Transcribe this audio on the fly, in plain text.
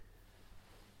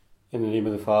In the name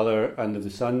of the Father, and of the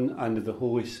Son, and of the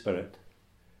Holy Spirit.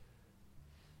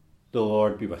 The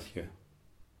Lord be with you.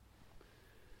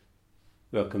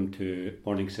 Welcome to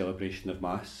morning celebration of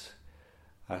Mass.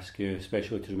 I ask you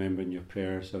especially to remember in your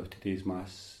prayers of today's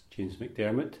Mass James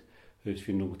McDermott, whose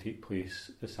funeral will take place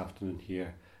this afternoon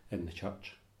here in the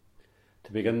church.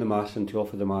 To begin the Mass and to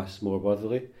offer the Mass more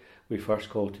worthily, we first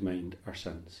call to mind our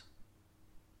sins.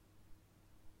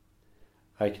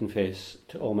 I confess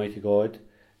to Almighty God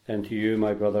and to you,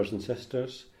 my brothers and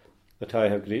sisters, that I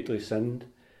have greatly sinned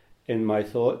in my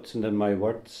thoughts and in my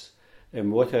words,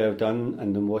 in what I have done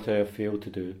and in what I have failed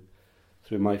to do,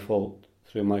 through my most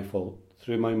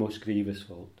grievous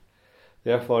fault.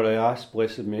 Therefore I ask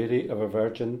Blessed Mary, ever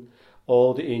Virgin,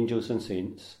 all the angels and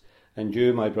saints, and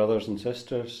you, my brothers and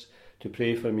sisters, to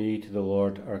pray for me to the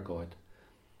Lord our God.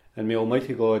 And may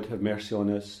Almighty God have mercy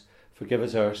on us, forgive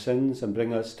us our sins, and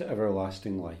bring us to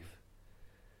everlasting life.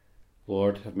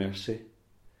 Lord, have mercy.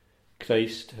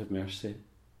 Christ, have mercy.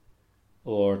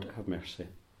 Lord, have mercy.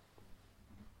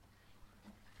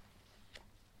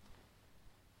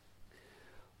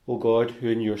 O God, who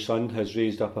in your Son has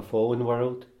raised up a fallen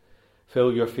world,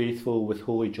 fill your faithful with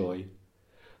holy joy.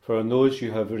 For on those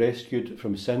you have rescued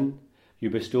from sin, you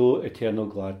bestow eternal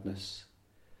gladness.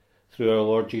 Through our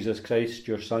Lord Jesus Christ,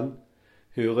 your Son,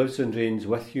 who lives and reigns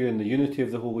with you in the unity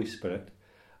of the Holy Spirit,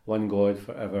 one God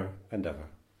for ever and ever.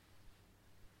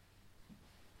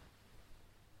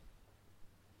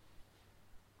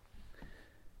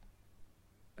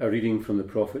 A reading from the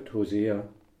prophet Hosea.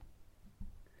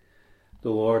 The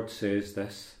Lord says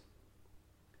this: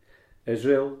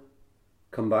 Israel,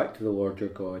 come back to the Lord your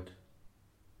God.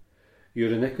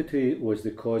 Your iniquity was the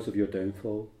cause of your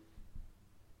downfall.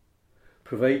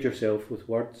 Provide yourself with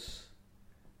words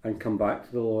and come back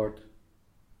to the Lord.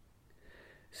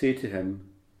 Say to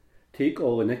him, take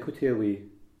all iniquity away,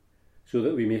 so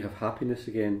that we may have happiness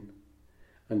again,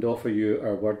 and offer you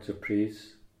our words of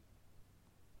praise.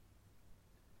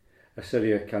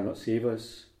 Assyria cannot save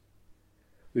us.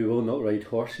 We will not ride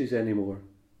horses any more,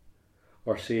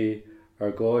 or say,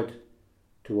 our God,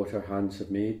 to what our hands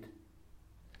have made.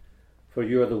 For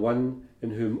you are the one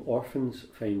in whom orphans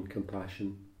find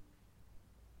compassion.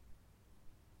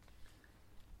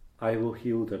 I will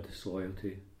heal their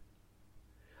disloyalty.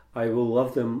 I will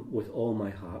love them with all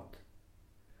my heart,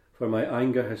 for my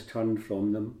anger has turned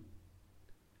from them.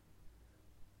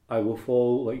 I will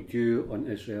fall like dew on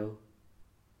Israel.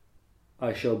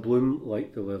 I shall bloom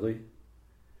like the lily,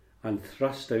 and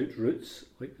thrust out roots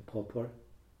like the poplar.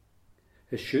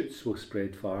 His shoots will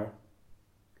spread far.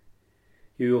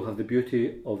 He will have the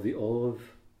beauty of the olive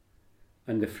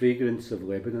and the fragrance of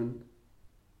Lebanon.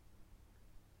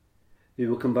 They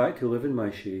will come back to live in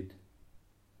my shade.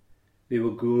 They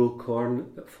will grow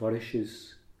corn that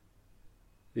flourishes.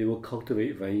 They will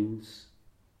cultivate vines,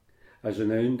 as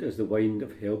renowned as the wine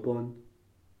of Helbon.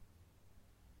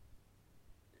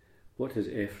 What has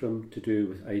Ephraim to do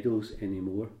with idols any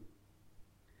more,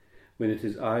 when it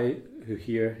is I who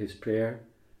hear his prayer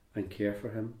and care for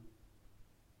him?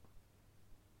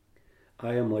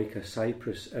 I am like a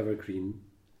cypress evergreen.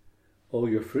 All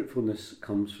your fruitfulness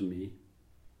comes from me.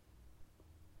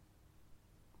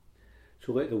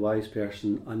 So let the wise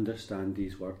person understand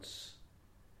these words,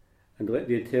 and let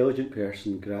the intelligent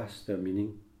person grasp their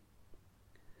meaning.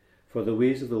 For the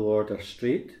ways of the Lord are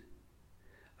straight,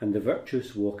 and the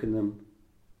virtuous walk in them,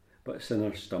 but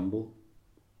sinners stumble.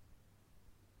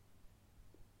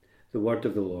 The word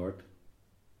of the Lord.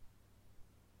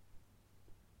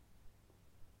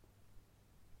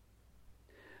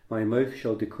 My mouth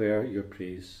shall declare your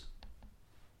praise.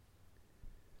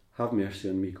 Have mercy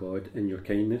on me, God, in your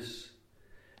kindness.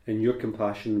 In your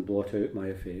compassion blot out my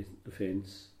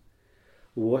offence.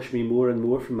 Wash me more and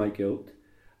more from my guilt,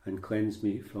 and cleanse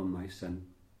me from my sin.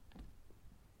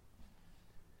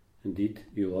 Indeed,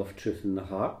 you love truth in the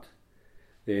heart.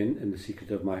 Then, in the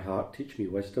secret of my heart, teach me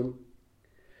wisdom.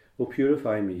 O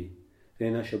purify me,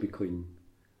 then I shall be clean.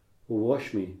 O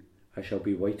wash me, I shall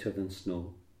be whiter than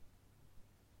snow.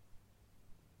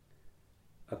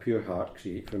 A pure heart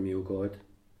create for me, O God.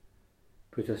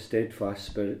 Put a steadfast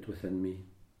spirit within me.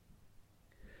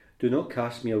 Do not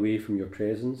cast me away from your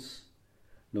presence,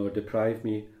 nor deprive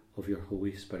me of your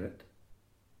Holy Spirit.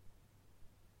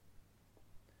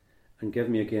 And give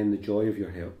me again the joy of your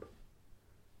help.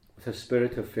 With a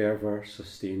spirit of fervour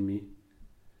sustain me.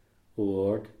 O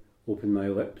Lord, open my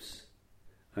lips,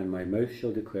 and my mouth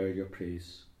shall declare your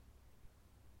praise.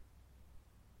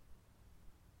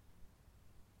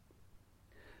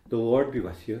 The Lord be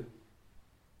with you.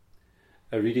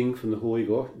 A reading from the Holy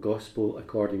Gospel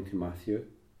according to Matthew.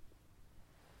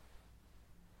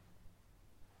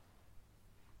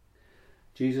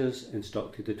 Jesus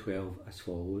instructed the 12 as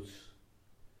follows: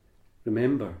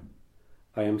 "Remember,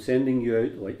 I am sending you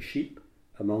out like sheep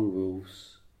among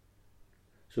wolves.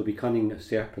 So be cunning as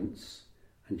serpents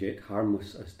and yet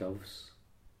harmless as doves.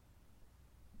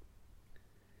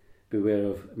 Beware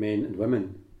of men and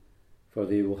women, for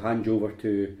they will hand you over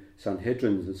to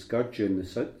Sanhedrins and scourge you in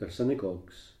their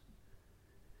synagogues.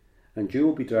 And you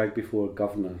will be dragged before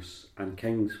governors and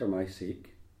kings for my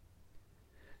sake,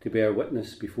 to bear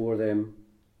witness before them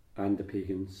and the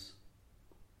pagans.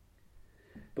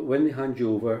 But when they hand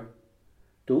you over,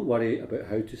 don't worry about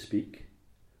how to speak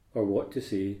or what to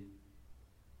say.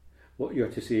 What you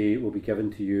are to say will be given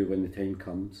to you when the time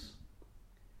comes,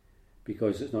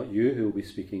 because it's not you who will be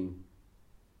speaking.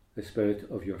 The Spirit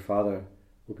of your Father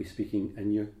will be speaking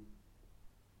in you.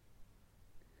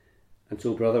 And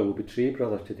so brother will betray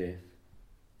brother to death,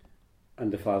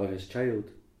 and the father his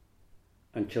child,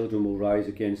 and children will rise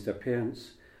against their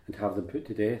parents and have them put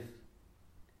to death.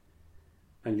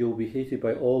 And you will be hated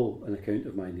by all on account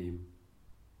of my name.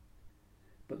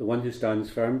 But the one who stands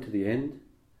firm to the end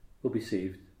will be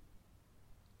saved.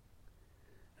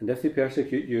 And if they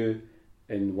persecute you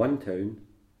in one town,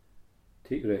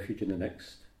 take refuge in the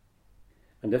next.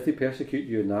 And if they persecute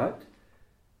you in that,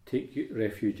 take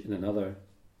refuge in another.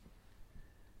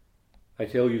 I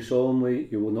tell you solemnly,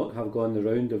 you will not have gone the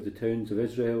round of the towns of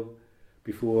Israel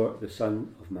before the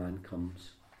Son of Man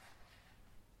comes."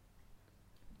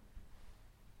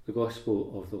 The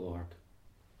Gospel of the Lord.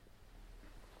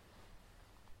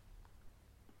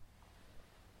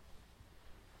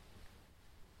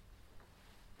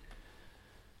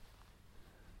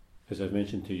 As I've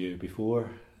mentioned to you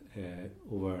before,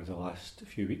 over the last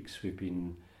few weeks we've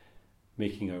been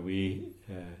making our way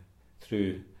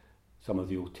through some of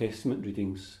the Old Testament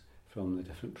readings from the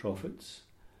different prophets,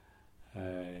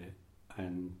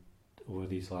 and over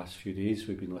these last few days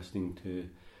we've been listening to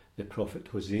the prophet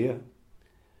Hosea,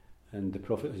 and the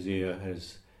prophet Hosea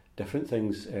has different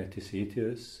things to say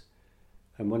to us,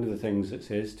 and one of the things it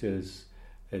says to us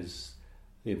is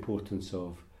the importance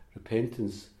of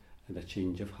repentance and a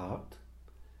change of heart.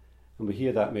 And we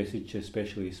hear that message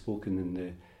especially spoken in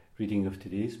the reading of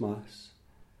today's Mass,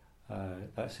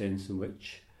 that sense in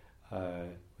which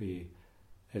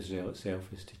Israel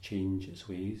itself is to change its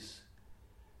ways.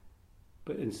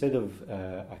 But instead of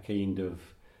a kind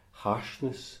of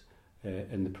harshness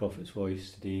in the prophet's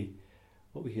voice today,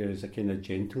 what we hear is a kind of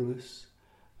gentleness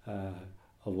of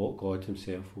what God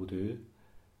himself will do,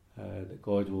 that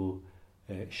God will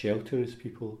shelter his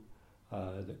people,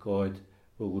 that God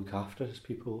will look after his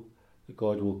people, that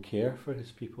God will care for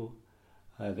his people,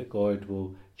 that God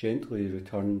will gently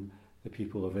return the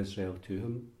people of Israel to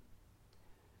him.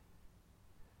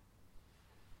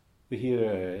 We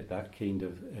hear that kind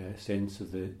of sense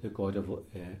of the God of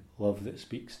love that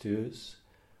speaks to us,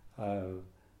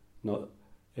 not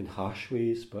in harsh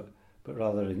ways, but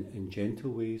rather in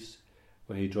gentle ways,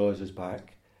 where he draws us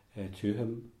back to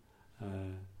him,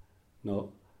 not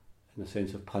in a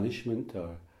sense of punishment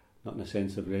or not in a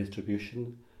sense of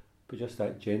retribution, but just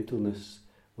that gentleness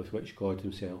with which God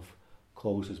himself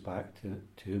calls us back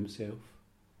to himself.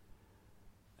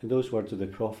 And those words of the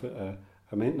prophet are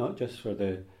meant not just for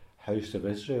the house of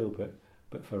Israel,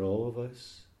 but for all of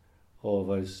us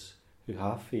who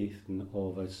have faith and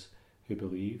all of us who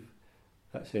believe.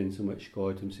 That sense in which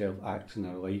God himself acts in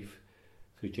our life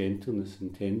through gentleness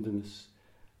and tenderness,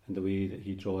 and the way that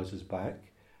he draws us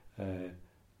back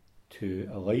to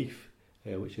a life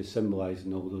which is symbolised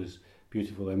in all those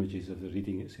beautiful images of the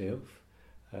reading itself.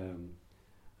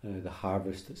 The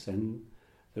harvest that's in,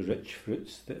 the rich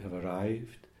fruits that have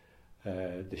arrived,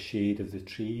 the shade of the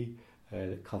tree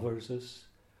that covers us.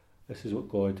 This is what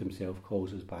God himself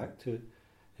calls us back to,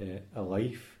 a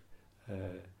life,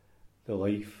 the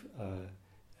life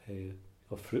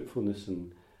of fruitfulness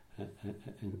and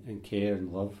care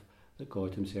and love that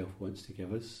God himself wants to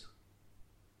give us.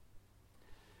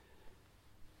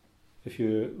 If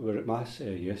you were at Mass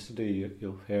yesterday,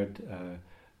 you've heard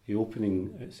the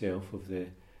opening itself of the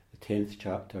 10th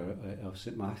chapter of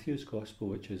St Matthew's Gospel,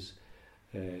 which is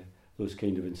those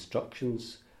kind of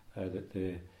instructions that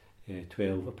the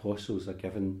 12 apostles are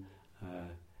given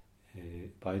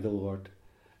by the Lord,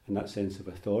 and that sense of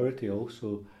authority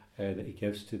also that he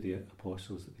gives to the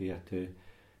apostles, that they are to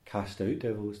cast out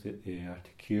devils, that they are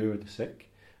to cure the sick,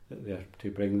 that they are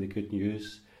to bring the good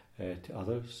news to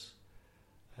others.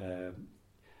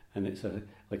 And it's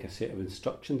like a set of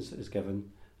instructions that is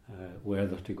given, where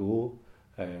they're to go,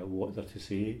 what they're to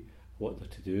say, what they're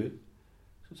to do.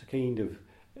 So it's a kind of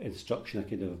instruction, a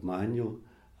kind of manual,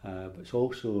 but it's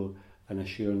also an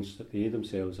assurance that they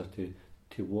themselves are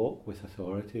to walk with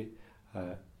authority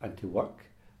and to work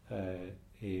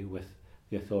with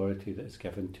the authority that is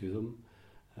given to them.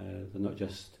 They're not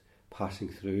just passing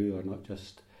through, or not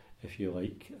just, if you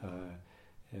like,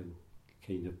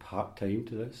 kind of part-time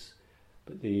to this,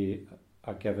 but they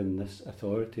are given this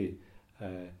authority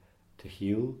to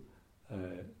heal,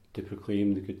 to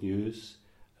proclaim the good news.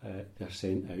 They're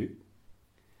sent out.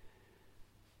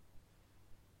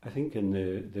 I think in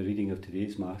the reading of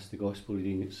today's Mass, the Gospel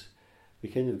reading, we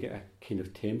kind of get a kind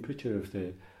of temperature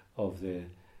of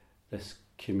this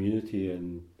community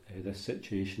and this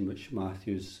situation which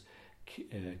Matthew's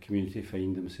community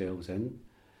find themselves in,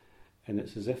 and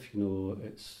it's as if,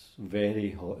 it's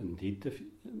very hot indeed. If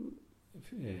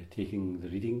taking the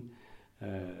reading,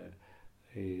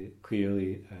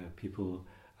 clearly people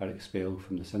are expelled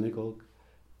from the synagogue.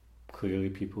 Clearly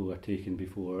people are taken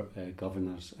before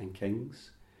governors and kings.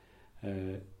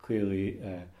 Clearly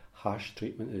harsh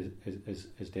treatment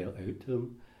is dealt out to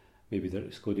them. Maybe they're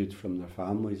excluded from their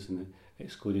families and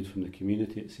excluded from the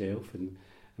community itself, and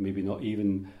maybe not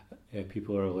even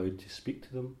people are allowed to speak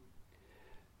to them.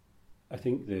 I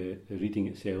think the reading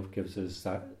itself gives us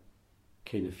that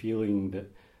kind of feeling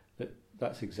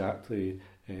that's exactly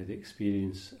the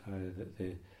experience that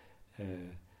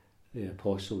the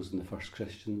apostles and the first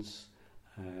Christians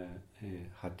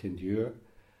had to endure.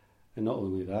 And not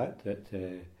only that,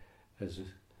 as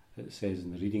it says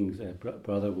in the readings,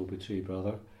 brother will betray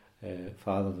brother,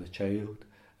 father the child,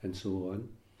 and so on.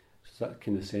 So that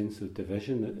kind of sense of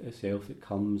division itself that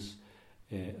comes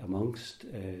amongst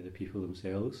the people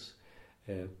themselves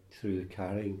through the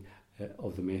carrying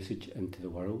of the message into the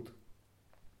world.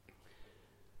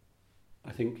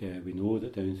 I think we know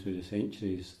that down through the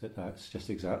centuries that's just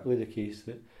exactly the case,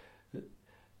 that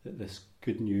this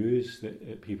good news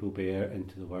that people bear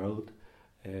into the world,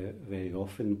 very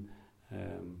often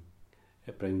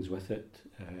it brings with it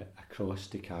a cross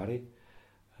to carry.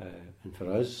 And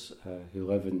for us who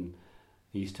live in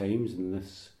these times, in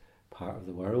this part of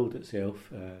the world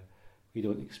itself, we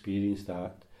don't experience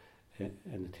that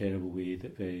in the terrible way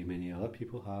that very many other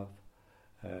people have,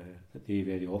 that they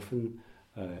very often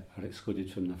are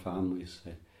excluded from their families.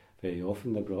 Very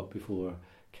often they're brought before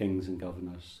kings and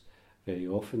governors. Very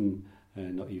often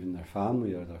not even their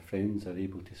family or their friends are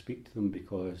able to speak to them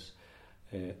because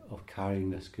of carrying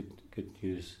this good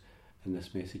news and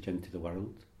this message into the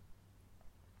world.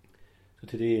 So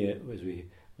today, as we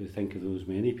think of those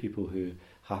many people who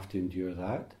have to endure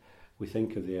that, we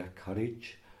think of their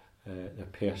courage, their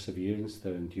perseverance,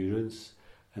 their endurance,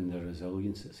 and their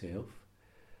resilience itself.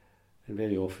 And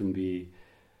very often we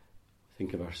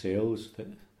think of ourselves that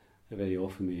very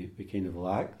often we kind of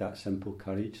lack that simple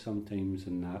courage sometimes,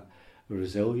 and that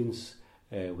resilience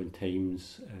when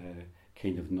times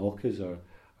kind of knock us, or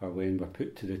when we're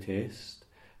put to the test.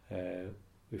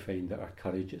 We find that our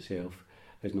courage itself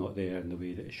is not there in the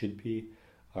way that it should be,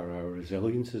 or our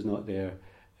resilience is not there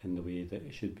in the way that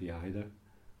it should be either.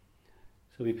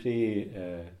 So we pray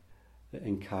that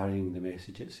in carrying the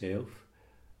message itself,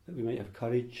 that we might have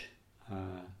courage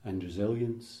and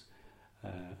resilience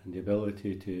and the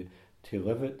ability to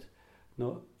live it,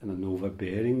 not in an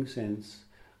overbearing sense,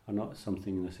 or not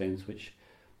something in a sense which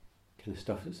kind of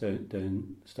stuffs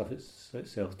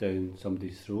itself down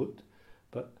somebody's throat,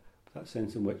 but that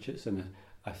sense in which it's an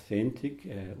authentic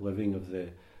living of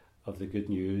the good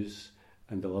news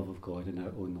and the love of God in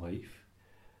our own life,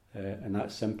 and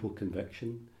that simple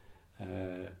conviction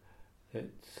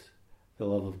that the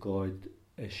love of God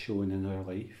is shown in our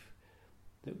life,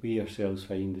 that we ourselves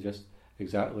find, just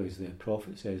exactly as the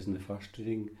prophet says in the first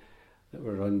reading, that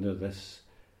we're under this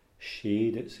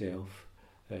shade itself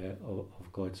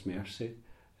of God's mercy,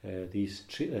 this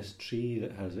tree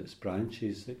that has its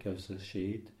branches that gives us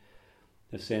shade,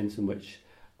 the sense in which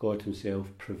God himself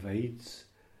provides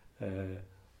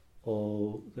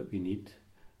all that we need,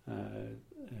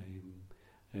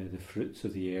 the fruits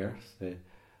of the earth,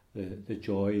 the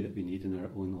joy that we need in our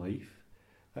own life,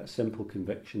 that simple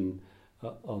conviction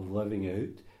of living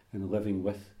out and living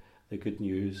with the good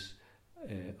news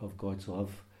of God's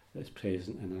love that's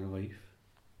present in our life.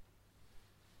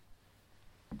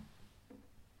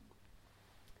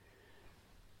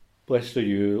 Blessed are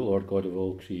you, Lord God of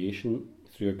all creation.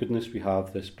 Through your goodness we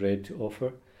have this bread to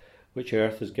offer, which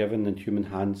earth has given and human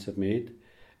hands have made.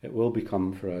 It will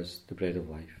become for us the bread of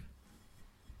life.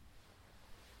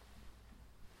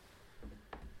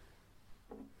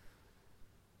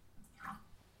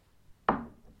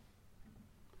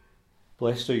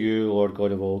 Blessed are you, Lord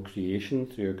God of all creation.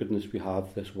 Through your goodness we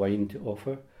have this wine to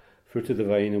offer, fruit of the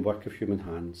vine and work of human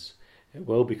hands. It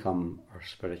will become our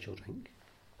spiritual drink.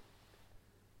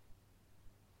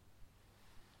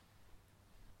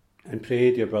 And pray,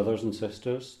 dear brothers and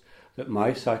sisters, that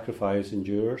my sacrifice and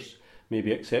yours may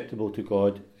be acceptable to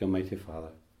God, the Almighty Father.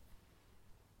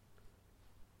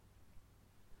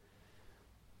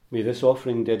 May this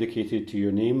offering dedicated to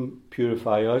your name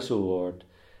purify us, O Lord,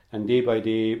 and day by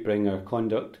day bring our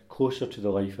conduct closer to the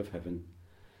life of heaven.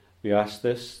 We ask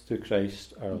this through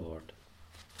Christ our Lord.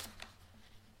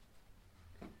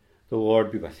 The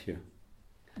Lord be with you.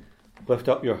 Lift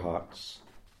up your hearts.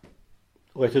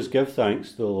 Let us give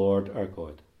thanks to the Lord our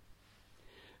God.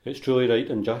 It's truly right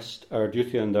and just, our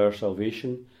duty and our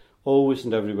salvation, always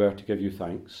and everywhere to give you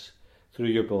thanks, through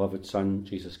your beloved Son,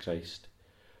 Jesus Christ,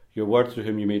 your Word through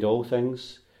whom you made all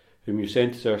things, whom you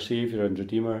sent as our Saviour and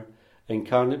Redeemer,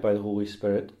 incarnate by the Holy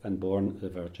Spirit and born of the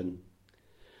Virgin.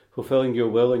 Fulfilling your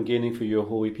will and gaining for you a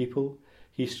holy people,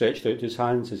 he stretched out his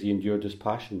hands as he endured his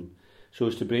passion, so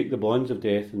as to break the bonds of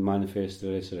death and manifest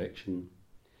the resurrection.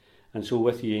 And so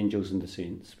with the angels and the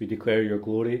saints, we declare your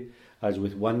glory, as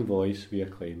with one voice we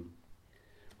acclaim.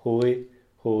 Holy,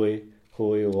 holy,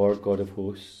 holy Lord God of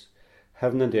hosts,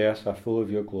 heaven and earth are full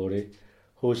of your glory.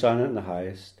 Hosanna in the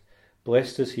highest.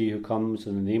 Blessed is he who comes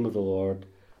in the name of the Lord.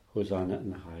 Hosanna in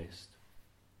the highest.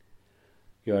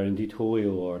 You are indeed holy,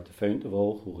 O Lord, the fount of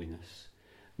all holiness.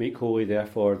 Make holy,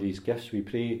 therefore, these gifts, we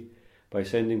pray, by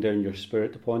sending down your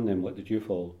Spirit upon them like the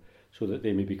dewfall, so that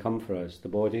they may become for us the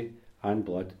body and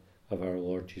blood of our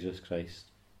Lord Jesus Christ.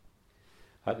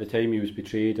 At the time he was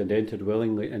betrayed and entered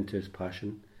willingly into his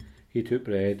passion, he took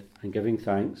bread, and giving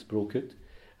thanks, broke it,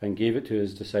 and gave it to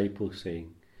his disciples,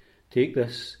 saying, Take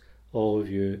this, all of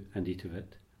you, and eat of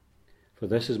it, for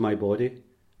this is my body,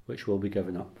 which will be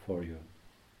given up for you.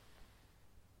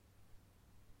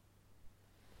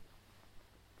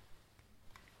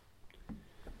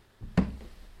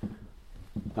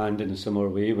 And in a similar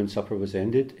way, when supper was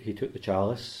ended, he took the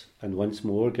chalice, and once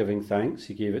more, giving thanks,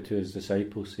 he gave it to his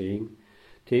disciples, saying,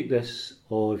 Take this,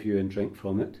 all of you, and drink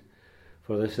from it,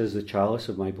 for this is the chalice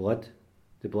of my blood,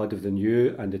 the blood of the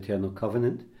new and eternal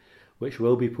covenant, which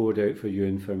will be poured out for you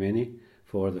and for many,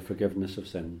 for the forgiveness of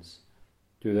sins.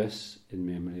 Do this in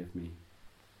memory of me.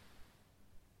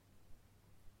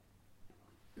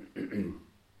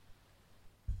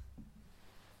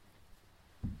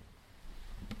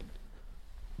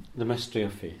 The mystery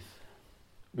of faith.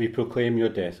 We proclaim your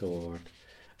death, O Lord,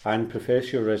 and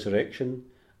profess your resurrection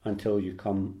until you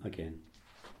come again.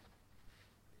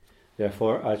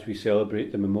 Therefore, as we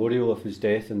celebrate the memorial of his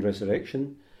death and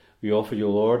resurrection, we offer you,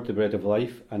 Lord, the bread of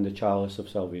life and the chalice of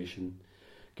salvation,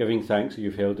 giving thanks that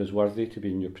you've held us worthy to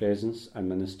be in your presence and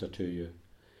minister to you.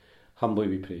 Humbly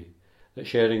we pray, that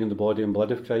sharing in the body and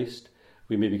blood of Christ,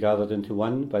 we may be gathered into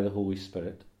one by the Holy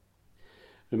Spirit.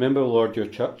 Remember, Lord, your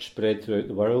church spread throughout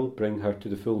the world. Bring her to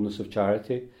the fullness of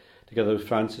charity, together with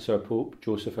Francis our Pope,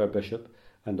 Joseph our Bishop,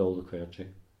 and all the clergy.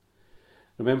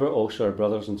 Remember also our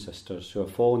brothers and sisters who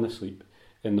have fallen asleep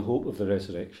in the hope of the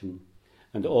resurrection,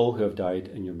 and all who have died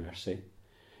in your mercy.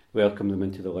 Welcome them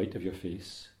into the light of your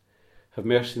face. Have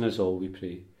mercy on us all, we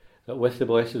pray, that with the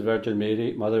Blessed Virgin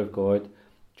Mary, Mother of God,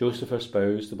 Joseph her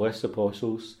spouse, the blessed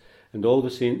apostles, and all the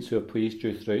saints who have pleased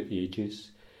you throughout the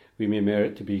ages, we may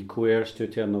merit to be co-heirs to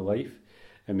eternal life,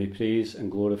 and may praise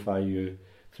and glorify you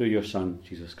through your Son,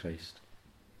 Jesus Christ.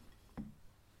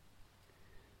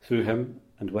 Through him,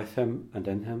 and with him, and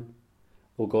in him,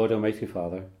 O God, Almighty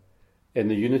Father, in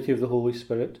the unity of the Holy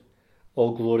Spirit,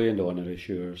 all glory and honour is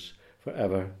yours, for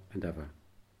ever and ever.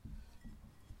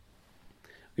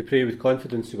 We pray with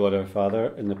confidence to God our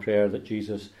Father in the prayer that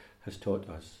Jesus has taught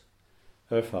us.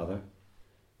 Our Father,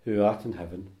 who art in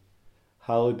heaven,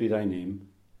 hallowed be thy name.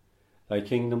 Thy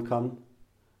kingdom come,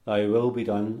 thy will be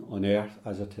done on earth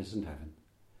as it is in heaven.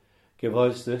 Give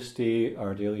us this day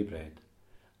our daily bread,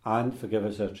 and forgive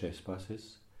us our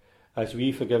trespasses, as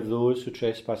we forgive those who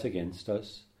trespass against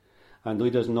us. And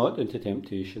lead us not into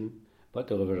temptation, but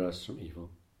deliver us from evil.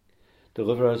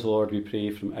 Deliver us, Lord, we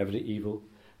pray, from every evil.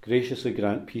 Graciously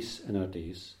grant peace in our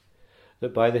days,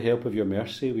 that by the help of your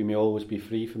mercy we may always be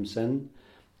free from sin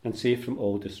and safe from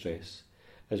all distress,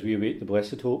 as we await the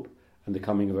blessed hope and the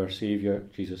coming of our Saviour,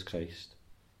 Jesus Christ.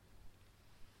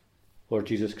 Lord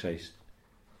Jesus Christ,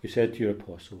 you said to your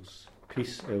apostles,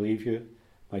 Peace I leave you,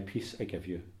 my peace I give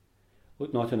you.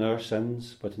 Look not on our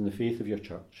sins, but in the faith of your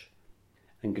church,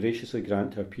 and graciously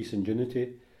grant her peace and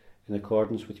unity in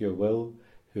accordance with your will,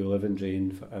 who live and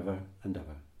reign for ever and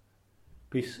ever.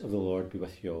 Peace of the Lord be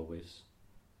with you always.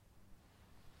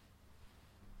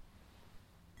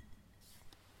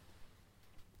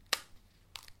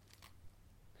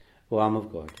 Lamb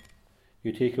of God,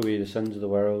 you take away the sins of the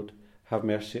world, have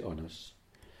mercy on us.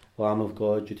 Lamb of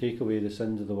God, you take away the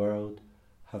sins of the world,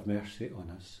 have mercy on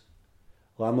us.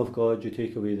 Lamb of God, you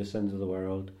take away the sins of the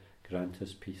world, grant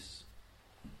us peace.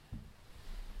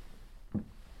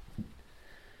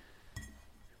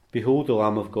 Behold the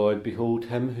Lamb of God, behold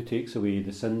him who takes away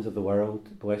the sins of the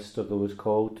world. Blessed are those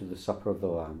called to the supper of the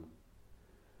Lamb.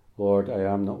 Lord, I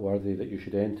am not worthy that you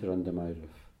should enter under my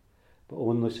roof, but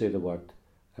only say the word,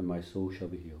 and my soul shall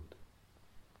be healed.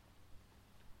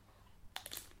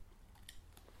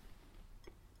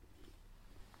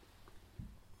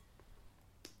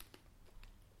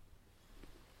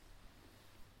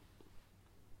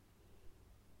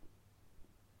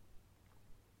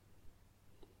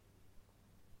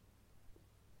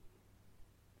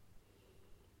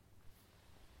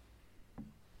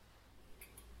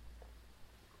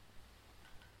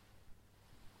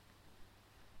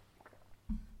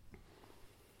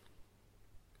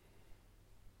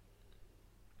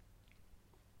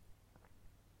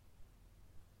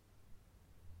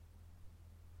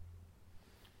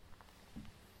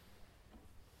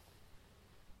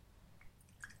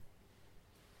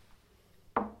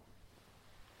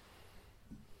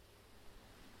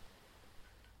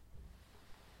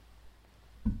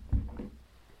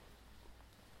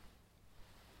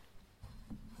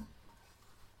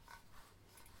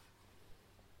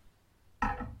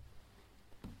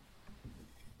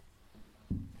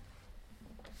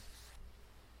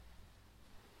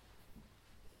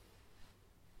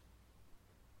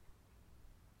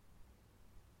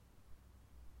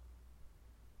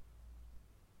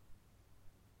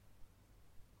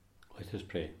 Let us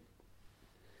pray.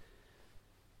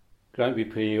 Grant, we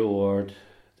pray, O Lord,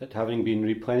 that having been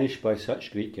replenished by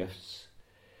such great gifts,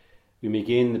 we may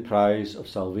gain the prize of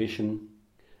salvation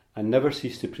and never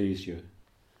cease to praise you,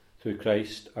 through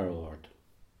Christ our Lord.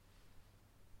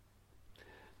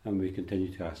 And we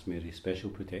continue to ask Mary's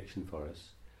special protection for us.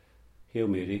 Hail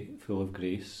Mary, full of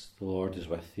grace, the Lord is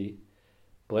with thee.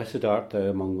 Blessed art thou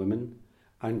among women,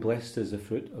 and blessed is the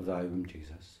fruit of thy womb,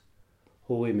 Jesus.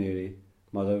 Holy Mary,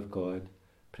 Mother of God,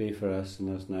 pray for us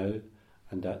sinners now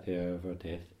and at the hour of our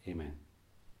death. Amen.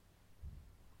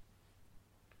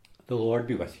 The Lord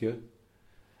be with you,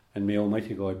 and may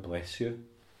Almighty God bless you,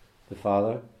 the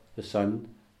Father, the Son,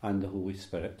 and the Holy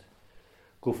Spirit.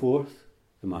 Go forth,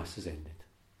 the Mass is ended.